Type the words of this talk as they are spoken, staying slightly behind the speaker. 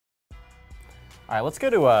All right, let's go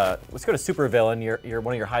to Supervillain. You're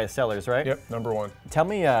one of your highest sellers, right? Yep, #1. Tell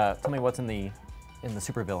me what's in the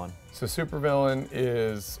Supervillain. So Supervillain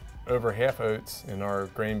is over half oats in our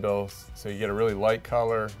grain bills, so you get a really light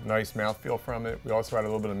color, nice mouthfeel from it. We also add a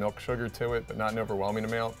little bit of milk sugar to it, but not an overwhelming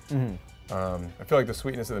amount. I feel like the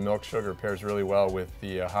sweetness of the milk sugar pairs really well with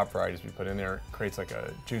the hop varieties we put in there. It creates like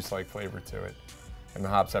a juice-like flavor to it, and the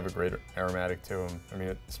hops have a great aromatic to them. I mean,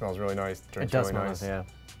 it smells really nice. Drinks it does really smell nice. Yeah.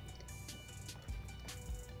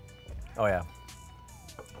 Oh yeah.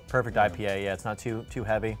 Perfect IPA. Yeah, it's not too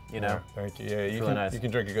heavy. You know. Yeah, thank you. Yeah, really nice. You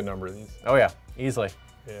can drink a good number of these. Oh yeah, easily.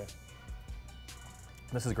 Yeah.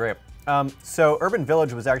 This is great. So Urban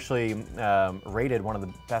Village was actually rated one of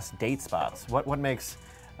the best date spots. What makes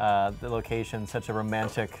the location such a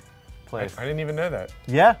romantic place? I didn't even know that.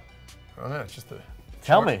 Yeah. I don't know. It's just a.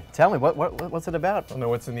 Tell me. What's it about? I don't know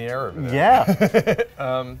what's in the air over there.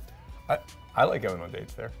 Yeah. I like going on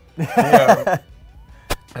dates there. Yeah,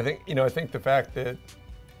 I think the fact that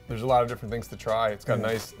there's a lot of different things to try. It's got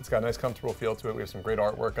a nice comfortable feel to it. We have some great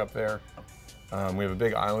artwork up there. We have a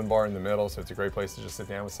big island bar in the middle, so it's a great place to just sit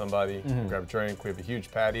down with somebody, grab a drink. We have a huge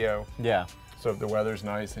patio. Yeah. So if the weather's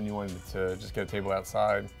nice and you wanted to just get a table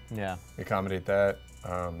outside, yeah, we accommodate that.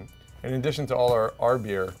 And in addition to all our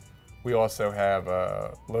beer, we also have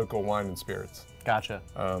local wine and spirits. Gotcha.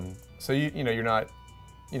 So you're not,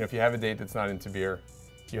 if you have a date that's not into beer,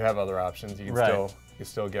 you have other options. You can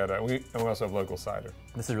still get and we also have local cider.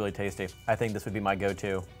 This is really tasty. I think this would be my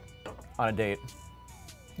go-to on a date.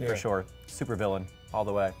 Yeah. For sure. Supervillain all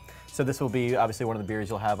the way. So this will be obviously one of the beers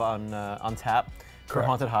you'll have on tap for Correct.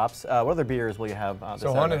 Haunted Hops. What other beers will you have this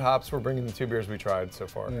So Haunted Hops, we're bringing the 2 beers we tried so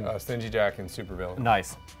far, Stingy Jack and Supervillain.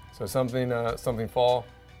 Nice. So something fall,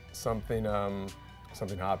 something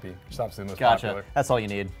hoppy, which is obviously the most Gotcha. popular. That's all you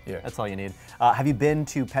need. Yeah. That's all you need. Have you been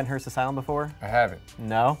to Penhurst Asylum before? I haven't.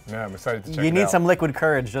 No? No, I'm excited to check it out. You need some liquid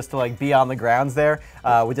courage just to like be on the grounds there.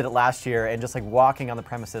 We did it last year, and just like walking on the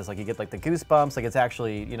premises, like you get like the goosebumps. Like it's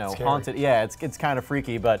actually haunted. Yeah, it's kind of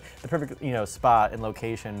freaky, but the perfect spot and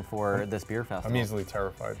location for this beer festival. I'm easily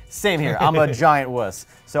terrified. Same here. I'm a giant wuss,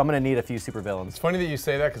 so I'm gonna need a few supervillains. It's funny that you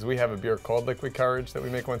say that because we have a beer called Liquid Courage that we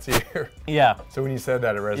make once a year. Yeah. So when you said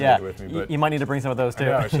that, it resonated with me. But you might need to bring some of those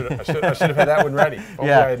too. I should have had that one ready. If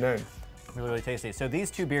only I had known. Really, really tasty. So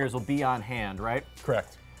these 2 beers will be on hand, right?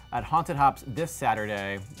 Correct. At Haunted Hops this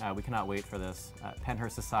Saturday. We cannot wait for this.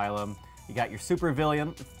 Penhurst Asylum. You got your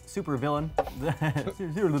Supervillain.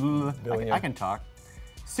 I can talk.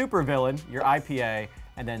 Supervillain, your IPA,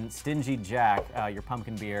 and then Stingy Jack, your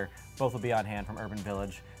pumpkin beer. Both will be on hand from Urban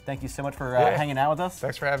Village. Thank you so much for hanging out with us.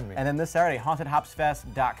 Thanks for having me. And then this Saturday,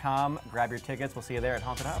 hauntedhopsfest.com. Grab your tickets. We'll see you there at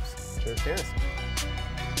Haunted Hops. Cheers. Cheers.